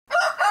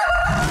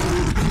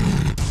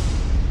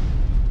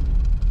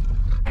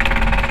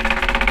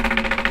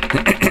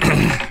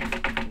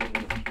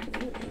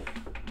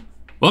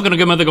Welcome to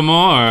Good Mythical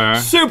MORE.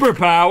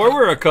 Superpower,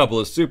 we're a couple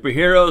of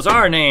superheroes.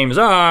 Our names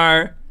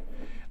are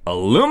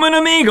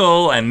Aluminum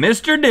Eagle and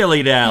Mr.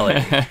 Dilly Dally.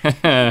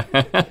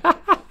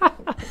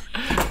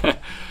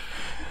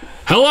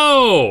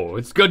 Hello,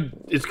 it's good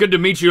to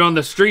meet you on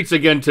the streets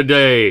again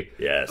today.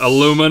 Yes.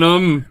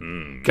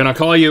 Aluminum. Can I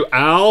call you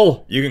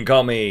Al? You can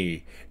call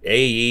me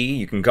AE,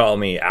 you can call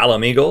me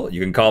Alum Eagle,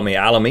 you can call me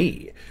Alum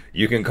E.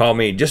 You can call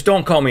me, just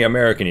don't call me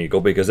American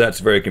Eagle because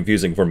that's very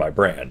confusing for my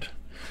brand.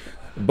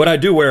 But I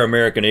do wear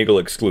American Eagle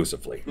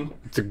exclusively.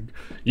 And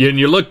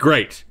you look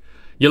great.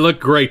 You look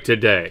great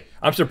today.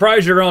 I'm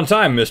surprised you're on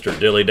time, Mr.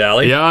 Dilly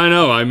Dally. Yeah, I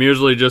know. I'm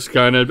usually just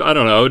kind of, I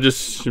don't know,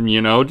 just a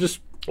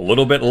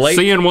little bit late.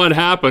 Seeing what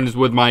happens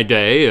with my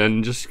day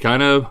and just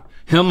kind of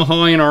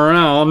him-hawing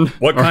around.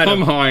 What kind of?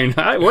 Hum-hawing.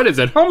 What is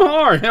it?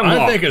 Hum-haw or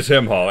him-haw? I think it's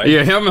him-hawing. You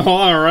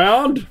him-haw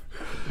around?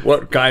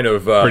 What kind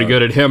of pretty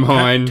good at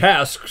him-hawing.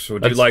 Tasks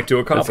would you like to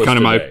accomplish That's kind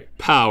of today? my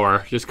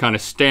power, just kind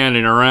of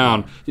standing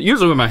around,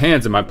 usually with my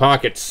hands in my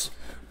pockets.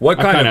 What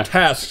kind of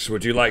tasks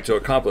would you like to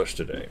accomplish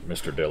today,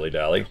 Mr. Dilly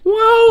Dally?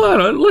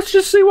 Well, let's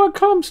just see what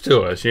comes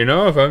to us, you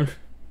know, if I'm...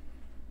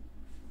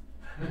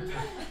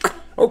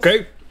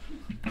 Okay.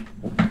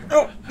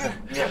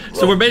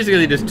 So we're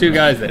basically just two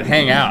guys that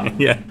hang out.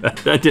 Yeah,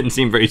 that didn't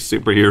seem very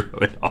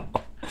superhero at all.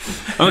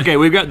 Okay,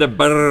 we've got the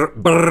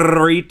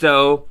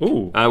burrito,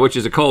 which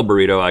is a cold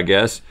burrito, I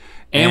guess.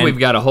 And we've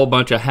got a whole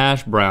bunch of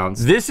hash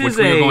browns, which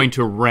we're going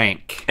to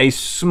rank. A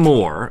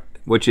s'more,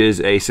 which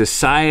is a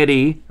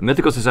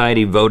mythical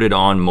society voted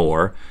on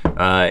more.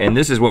 And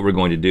this is what we're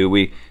going to do.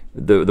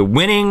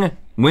 The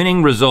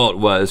winning result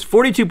was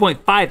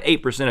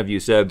 42.58% of you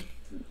said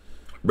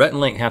Rhett and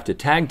Link have to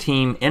tag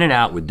team in and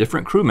out with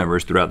different crew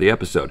members throughout the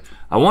episode.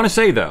 I want to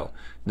say though,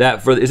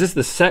 that is this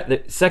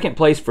the second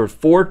place for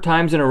 4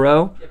 times in a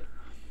row?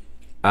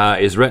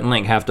 Is Rhett and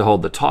Link have to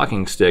hold the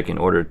talking stick in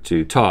order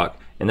to talk,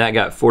 and that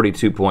got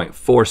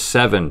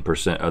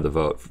 42.47% of the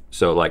vote.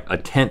 So like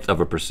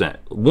 1/10%.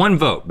 1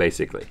 vote,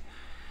 basically.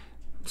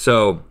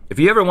 So if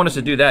you ever want us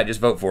to do that, just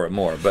vote for it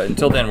more. But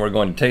until then, we're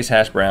going to taste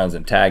hash browns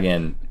and tag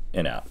in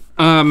and out.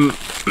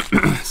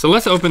 So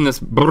let's open this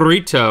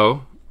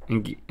burrito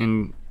and we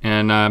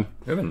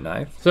have a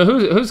knife. So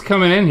who's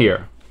coming in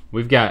here?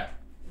 We've got.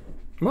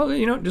 Well,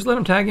 you know, just let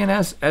them tag in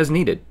as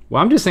needed.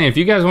 Well, I'm just saying, if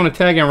you guys want to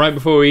tag in right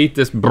before we eat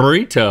this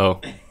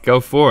burrito, go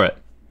for it.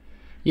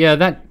 Yeah,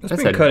 that's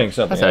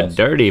a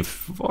dirty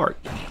fork.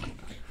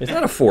 It's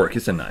not a fork,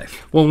 it's a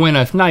knife. Well, when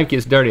a knife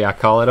gets dirty, I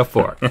call it a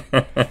fork.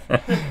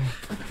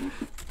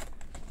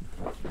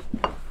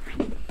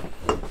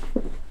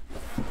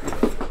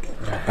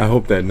 I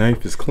hope that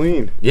knife is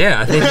clean.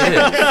 Yeah, I think it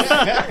is.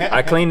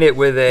 I cleaned it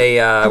with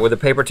a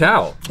paper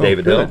towel,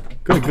 David. Good.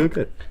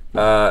 Good.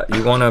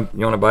 You want a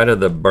bite of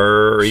the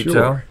burrito?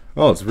 Sure.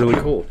 Oh, it's really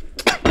cool.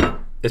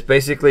 It's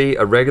basically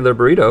a regular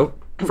burrito,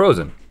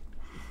 frozen.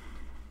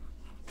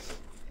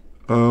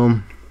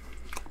 I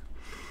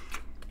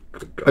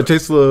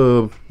taste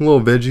the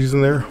little veggies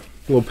in there, a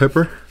little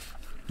pepper.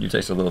 You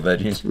taste the little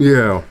veggies?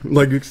 Yeah,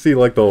 like you can see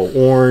like the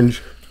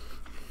orange,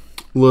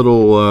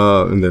 little,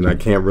 and then I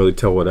can't really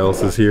tell what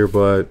else is here,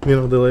 but you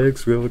know, the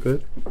legs really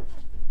good.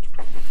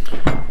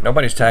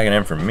 Nobody's tagging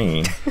in from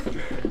me.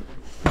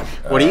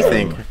 What do you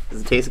think?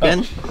 Does it taste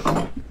good?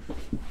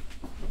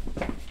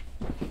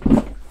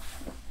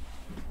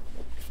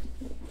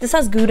 This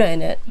has Gouda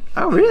in it.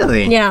 Oh,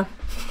 really? Yeah.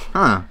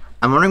 Huh.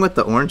 I'm wondering what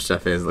the orange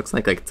stuff is. Looks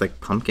like it's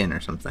like pumpkin or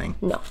something.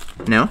 No.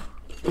 No?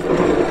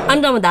 I'm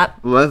done with that.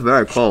 Well, that's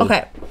very cold.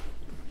 Okay.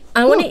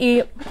 I want to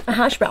eat a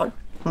hash brown.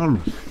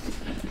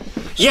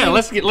 Yeah,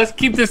 let's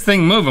keep this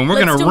thing moving. We're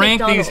gonna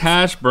rank McDonald's. these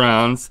hash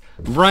browns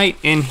right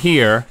in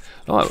here.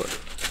 Let's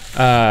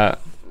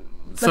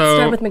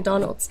start with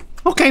McDonald's.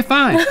 Okay,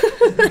 fine. All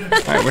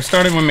right, we're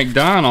starting with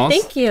McDonald's.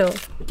 Thank you.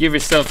 Give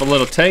yourself a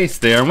little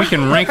taste there, and we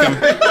can rank them.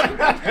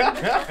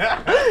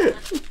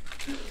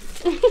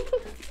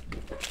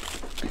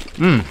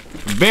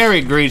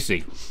 Very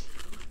greasy.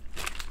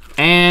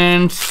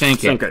 And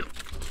sink it.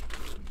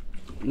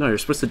 No, you're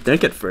supposed to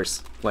dink it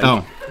first. Like,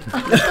 Oh,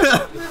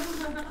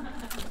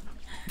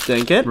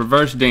 dink it,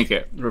 reverse dink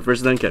it.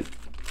 reverse dink it.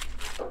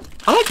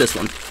 I like this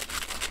one.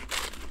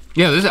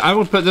 Yeah, I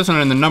will put this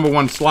one in the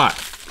 #1 slot.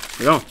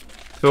 Yeah.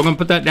 So we're gonna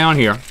put that down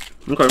here.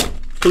 Okay.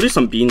 Could leave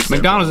some beans. there.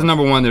 McDonald's is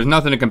 #1. There's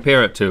nothing to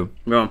compare it to.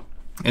 Yeah.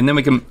 And then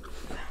we can.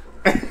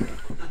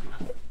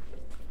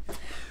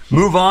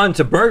 Move on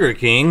to Burger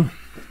King.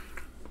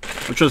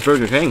 Which one's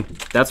Burger King?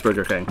 That's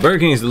Burger King. Burger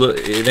King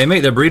they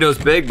make their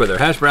burritos big, but their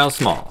hash browns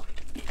small.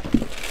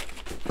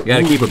 You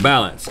gotta keep a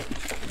balance.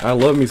 I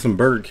love me some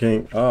Burger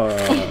King.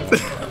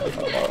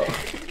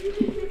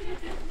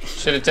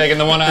 Should have taken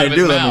the one out I of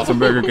his do love me mouth. some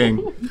Burger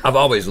King. I've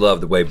always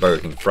loved the way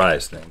Burger King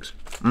fries things.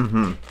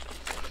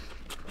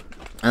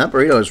 And that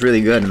burrito is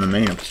really good in the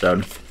main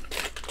episode.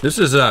 This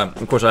is,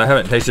 of course, I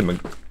haven't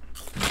tasted.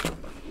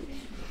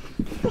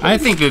 I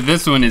think that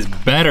this one is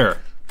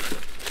better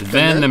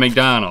than the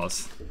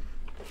McDonald's.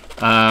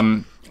 I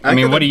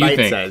mean, what do you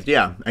think? Sized.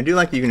 Yeah, I do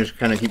like that you can just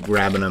kind of keep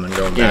grabbing them and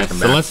going Yeah, back and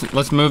so back.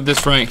 let's move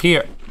this right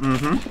here.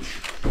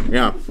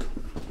 Yeah.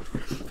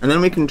 And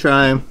then we can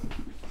try.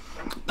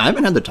 I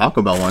haven't had the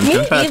Taco Bell one. Me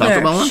Can I try the Taco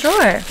either. Bell one?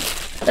 Sure.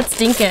 Let's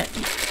dink it.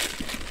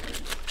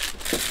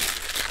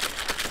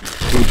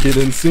 Dink it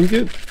and sink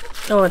it.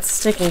 Oh, it's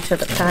sticking to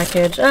the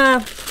package.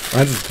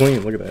 Mine's is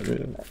clean. Look at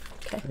that.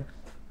 Okay.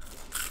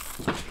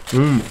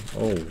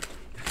 Oh.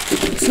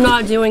 It's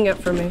not doing it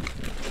for me.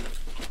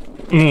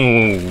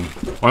 Mmm,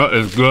 that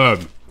is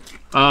good.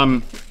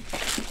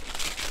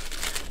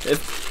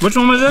 Which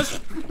one was this?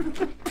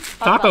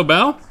 Taco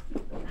Bell?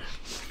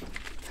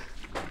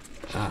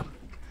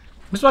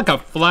 It's like a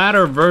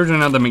flatter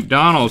version of the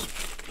McDonald's.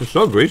 It's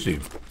so greasy.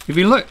 If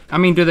you look, I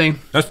mean, do they?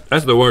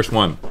 That's the worst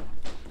one.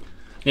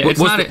 Yeah, it's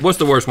what's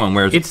the worst one?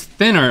 Where's it's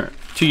thinner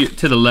to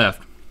the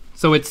left,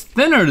 so it's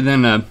thinner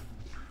than a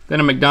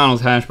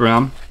McDonald's hash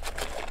brown,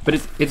 but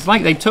it's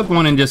like they took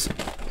one and just.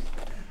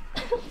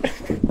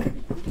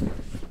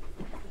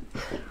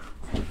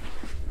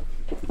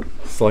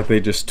 It's like they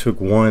just took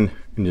one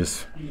and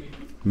just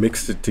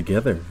mixed it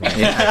together.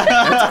 Yeah,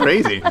 that's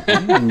crazy.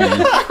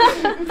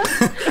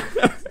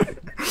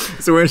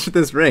 So where should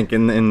this rank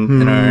in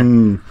our?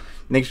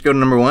 Next, should go to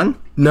number 1.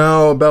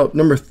 No, about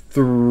number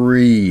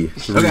 3.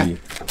 Okay.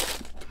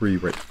 3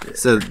 right there.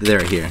 So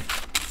they're here.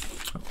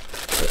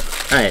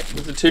 All right.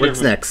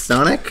 What's next?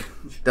 Sonic?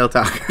 Del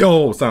Taco.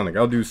 Oh, Sonic.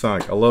 I'll do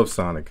Sonic. I love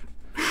Sonic.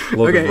 I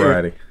love the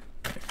variety.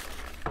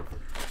 All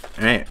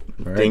right.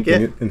 All right, Dink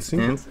it. and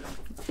sink it.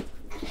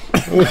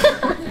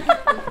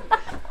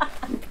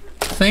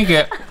 Think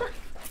it.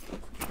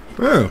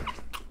 Yeah.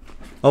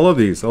 I love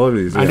these.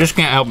 I just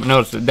can't help but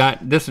notice that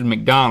this is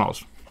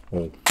McDonald's,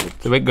 Oh,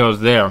 so it goes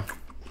there.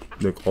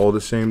 look all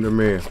the same to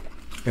me.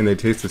 And they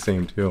taste the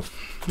same too.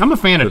 I'm a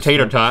fan of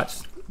tater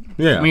tots.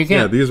 Yeah, I mean, you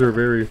can't- yeah, these are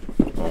very...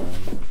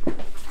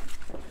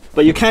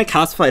 But you can't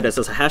classify this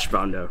as a hash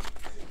brown though.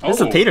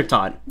 It's a tater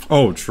tot.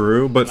 Oh,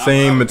 true, but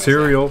same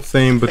material,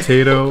 same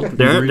potato.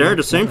 They're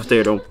the same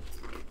potato.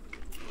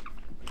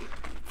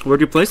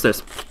 Where'd you place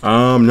this?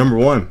 Number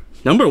 1.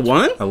 Number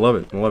 1? I love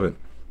it. I love it.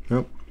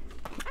 Yep.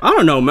 I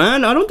don't know,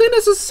 man. I don't think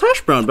this is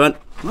hash brown, but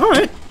all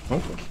right.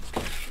 Okay.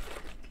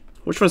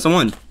 Which one's the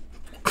one?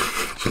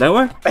 That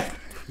one?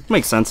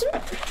 Makes sense.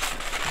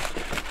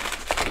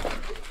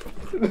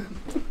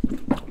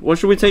 What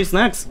should we taste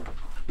next?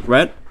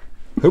 Rhett?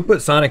 who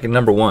put Sonic in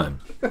number 1?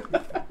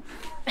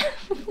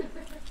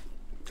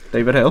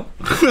 David Hill?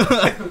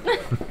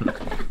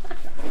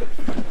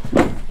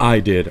 I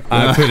did.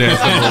 I put it as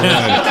number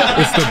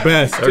 1. It's the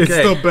best. Okay. It's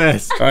the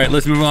best. All right,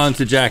 let's move on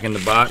to Jack in the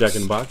Box. Jack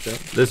in the Box, yeah.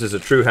 This is a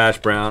true hash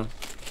brown.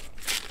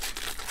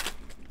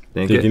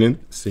 Think Digging it. in,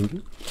 sink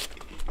it.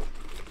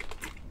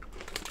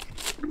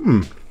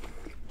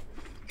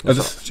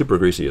 It's super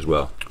greasy as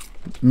well.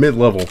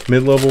 Mid-level.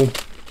 Mid-level.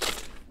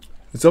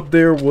 It's up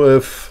there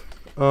with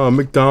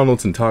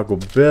McDonald's and Taco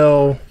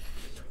Bell,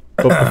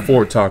 but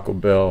before Taco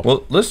Bell.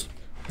 Well,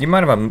 you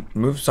might have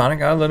moved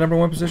Sonic out of the number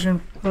 1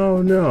 position.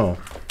 Oh no.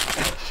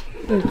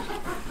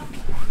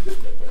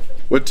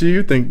 What do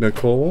you think,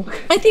 Nicole?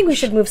 I think we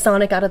should move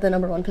Sonic out of the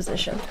number 1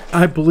 position.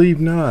 I believe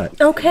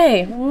not.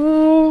 Okay.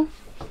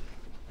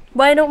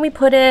 Why don't we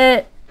put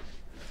it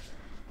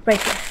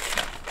right here?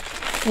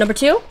 Number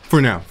 2?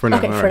 For now. For now.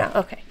 Okay, all for right. now.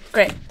 Okay,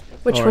 great.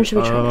 Which one should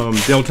we try?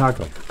 Del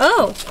Taco.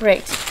 Oh,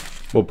 great.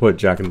 We'll put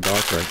Jack in the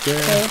Box right there.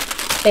 Okay.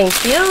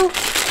 Thank you.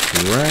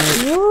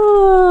 Right.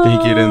 Ooh,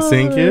 Dink it and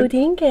sink it.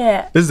 Dink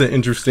it. This is an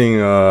interesting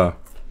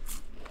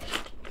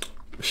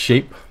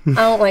shape. I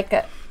don't like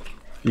it.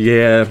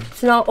 Yeah.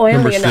 It's not oily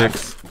Number enough.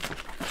 6.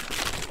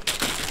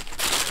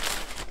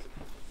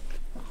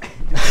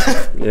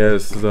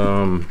 Yes.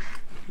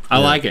 I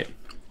like it.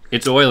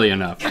 It's oily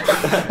enough.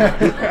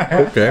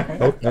 Okay.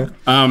 Okay.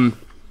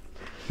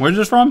 Where's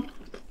this from?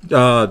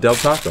 Del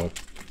Taco.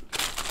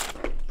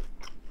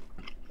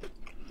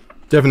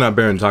 Definitely not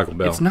better than Taco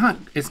Bell. It's not.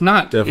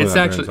 Definitely It's not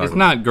actually. Taco It's Bell.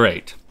 not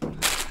great. All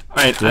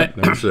right. Yep,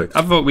 number 6.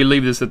 I vote we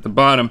leave this at the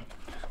bottom.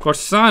 Of course,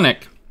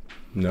 Sonic.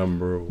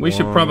 Number 1. We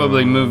should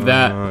probably move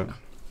that. All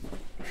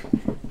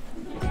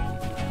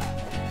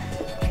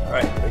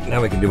right,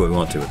 now we can do what we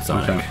want to with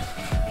Sonic. Okay.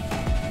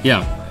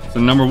 Yeah.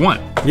 So number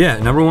 1. Yeah,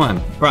 number 1.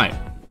 Right.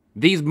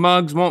 These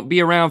mugs won't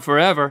be around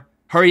forever.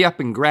 Hurry up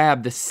and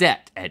grab the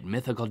set at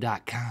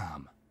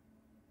mythical.com.